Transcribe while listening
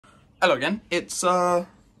Hello again. It's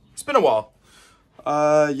been a while.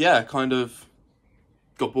 Yeah, kind of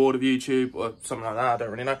got bored of YouTube or something like that. I don't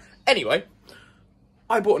really know. Anyway,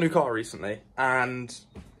 I bought a new car recently, and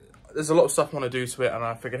there's a lot of stuff I want to do to it, and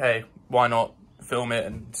I figured, hey, why not film it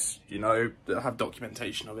and, you know, have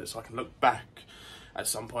documentation of it so I can look back at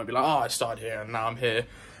some point and be like, oh, I started here and now I'm here.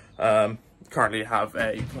 Currently have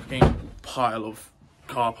a fucking pile of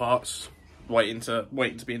car parts waiting to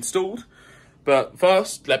be installed. But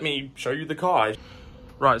first, let me show you the car.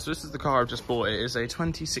 Right, so this is the car I've just bought. It is a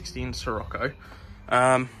 2016 Scirocco.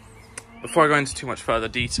 Before I go into too much further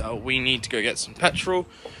detail, we need to go get some petrol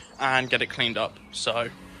and get it cleaned up. So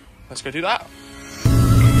let's go do that.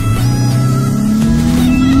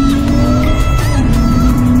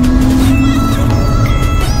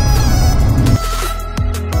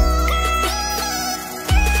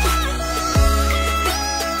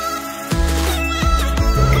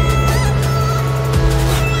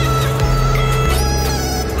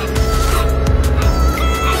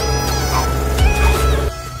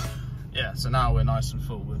 So now we're nice and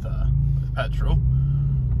full with petrol.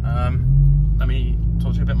 Let me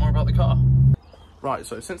talk to you a bit more about the car. Right,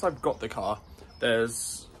 so since I've got the car,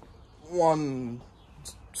 there's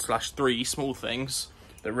 1/3 small things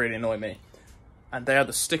that really annoy me. And they are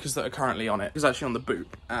the stickers that are currently on it. It's actually on the boot,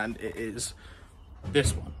 and it is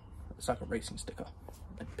this one. It's like a racing sticker.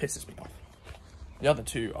 It pisses me off. The other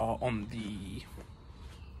two are on the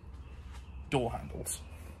door handles,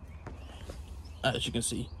 as you can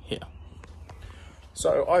see here.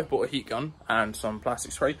 So I've bought a heat gun and some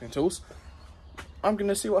plastic scraping tools. I'm going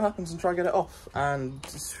to see what happens and try and get it off, and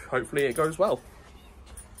hopefully it goes well.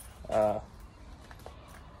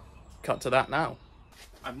 Cut to that now.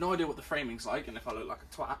 I have no idea what the framing's like and if I look like a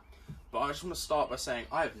twat, but I just want to start by saying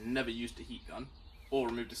I have never used a heat gun or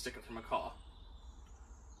removed a sticker from a car.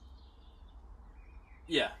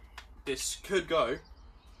 Yeah, this could go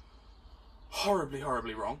horribly,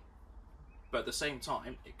 horribly wrong, but at the same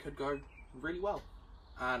time, it could go really well.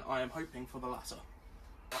 And I am hoping for the latter.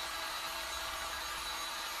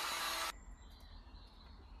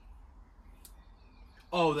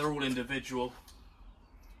 Oh, they're all individual.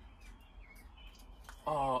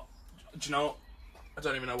 Oh, do you know what? I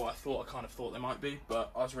don't even know what I thought. I kind of thought they might be,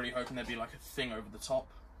 but I was really hoping there'd be like a thing over the top.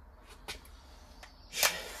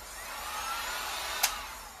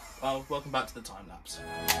 Well, welcome back to the time lapse.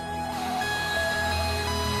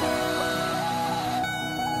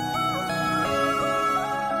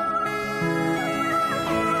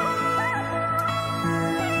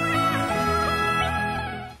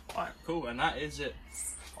 Cool, and that is it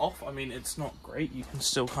off. I mean, it's not great. You can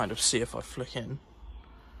still kind of see if I flick in.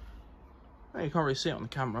 Oh, you can't really see it on the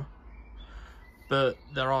camera, but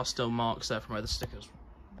there are still marks there from where the stickers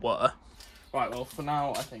were. Right, well, for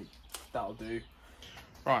now, I think that'll do.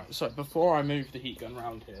 Right, so before I move the heat gun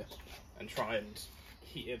around here and try and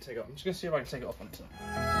heat it, take it off, I'm just going to see if I can take it off on its own.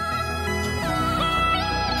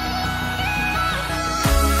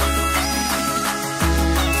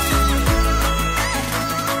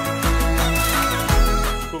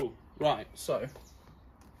 Right, so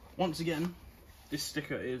once again, this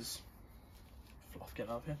sticker is fluff. Get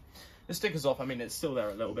out of here. The sticker's off. I mean, it's still there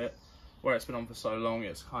a little bit. Where it's been on for so long,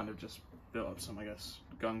 it's kind of just built up some, I guess,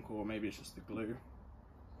 gunk, or maybe it's just the glue.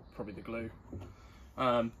 Probably the glue.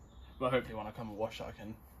 But hopefully, when I come and wash it, I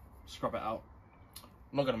can scrub it out.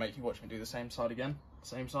 I'm not going to make you watch me do the same side again.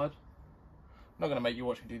 Same side. I'm not going to make you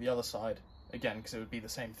watch me do the other side again, because it would be the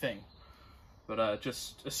same thing. But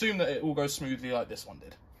just assume that it all goes smoothly like this one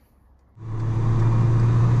did.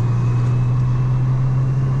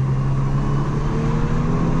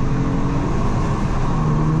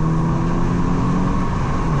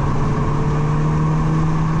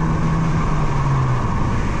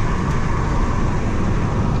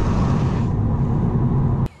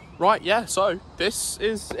 Right, yeah, so this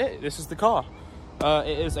is it. This is the car.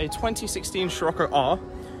 It is a 2016 Scirocco R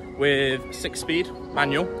with 6-speed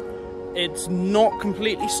manual. It's not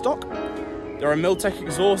completely stock. There are Miltech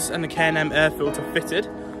exhausts and the K&M air filter fitted,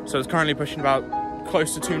 so it's currently pushing about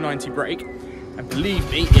close to 290 brake. And believe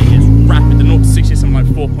me, it is rapid. The 0 to 60 is something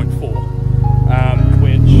like 4.4,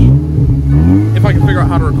 which, if I can figure out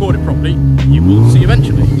how to record it properly, you will see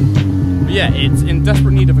eventually. But yeah, it's in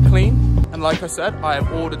desperate need of a clean. And like I said, I have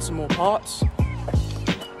ordered some more parts.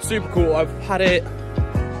 Super cool. I've had it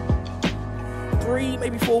 3,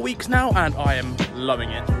 maybe 4 weeks now, and I am loving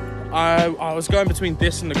it. I was going between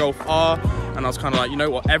this and the Golf R, and I was kind of like, you know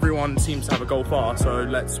what, everyone seems to have a Golf R, so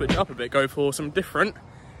let's switch it up a bit, go for something different.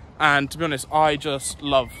 And to be honest, I just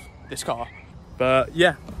love this car. But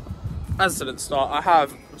yeah, as I said at the start, I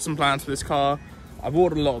have some plans for this car. I've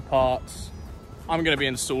ordered a lot of parts. I'm going to be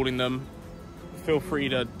installing them. Feel free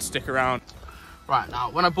to stick around. Right,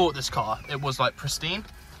 now, when I bought this car, it was like pristine.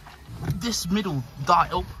 This middle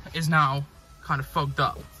dial is now kind of fogged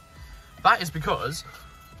up. That is because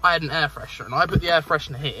I had an air freshener, and I put the air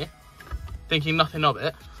freshener here, thinking nothing of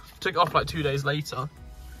it. Took it off like 2 days later.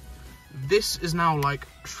 This is now like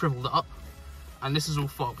shriveled up, and this is all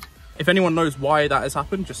fogged. If anyone knows why that has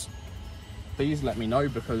happened, just please let me know,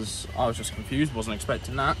 because I was just confused, wasn't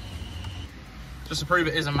expecting that. Just to prove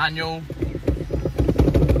it is a manual.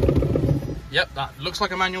 Yep, that looks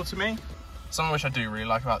like a manual to me. Something which I do really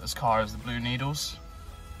like about this car is the blue needles,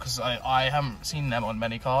 because I haven't seen them on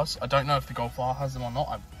many cars. I don't know if the Golf R has them or not,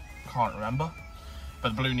 I can't remember. But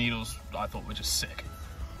the blue needles I thought were just sick.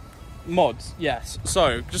 Mods, yes.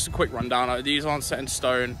 So, just a quick rundown. These aren't set in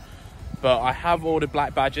stone, but I have ordered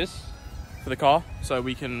black badges for the car, so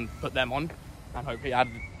we can put them on and hopefully add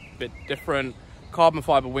a bit different. Carbon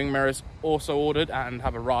fiber wing mirrors also ordered and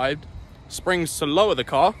have arrived. Springs to lower the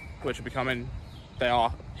car, which will be coming, they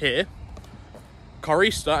are here.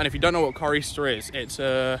 Carista, and if you don't know what Carista is, it's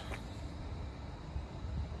an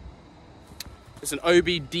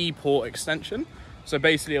OBD port extension. So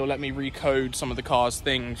basically it'll let me recode some of the car's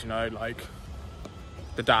things, you know, like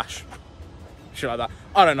the dash, shit like that.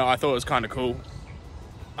 I don't know, I thought it was kind of cool.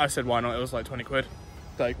 I said why not, it was like 20 quid,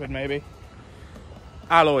 30 quid maybe.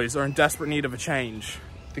 Alloys are in desperate need of a change.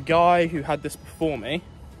 The guy who had this before me,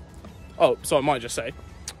 oh, so I might just say,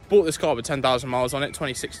 bought this car with 10,000 miles on it,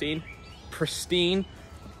 2016. Pristine,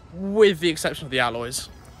 with the exception of the alloys.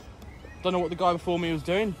 Don't know what the guy before me was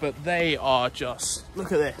doing, but they are just,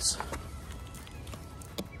 look at this.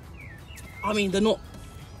 I mean, they're not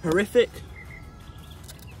horrific,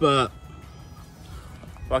 but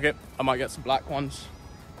fuck it, I might get some black ones.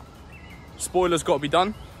 Spoiler's got to be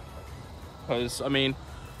done, because I mean,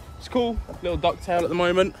 it's cool, little ducktail at the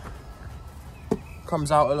moment,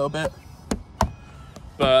 comes out a little bit,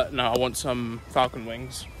 but no, I want some Falcon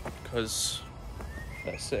wings, because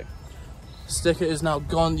they're sick. Sticker is now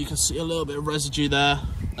gone, you can see a little bit of residue there,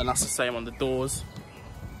 and that's the same on the doors,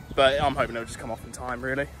 but I'm hoping it'll just come off in time,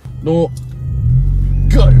 really. No,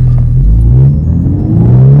 go!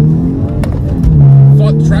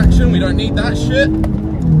 Fight the traction, we don't need that shit.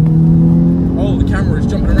 Oh, the camera is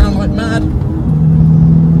jumping around like mad.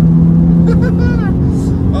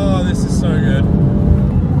 Oh, this is so good.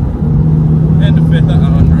 End of fifth at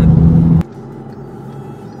 100.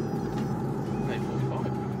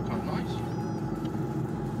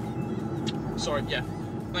 Sorry, yeah.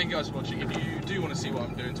 Thank you guys for watching. If you do want to see what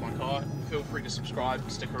I'm doing to my car, feel free to subscribe,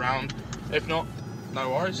 stick around. If not,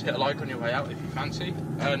 no worries. Hit a like on your way out if you fancy.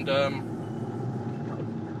 And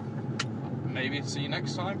maybe see you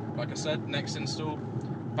next time. Like I said, next install,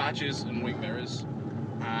 badges and wing mirrors.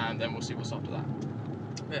 And then we'll see what's after that.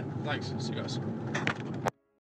 Yeah, thanks. See you guys.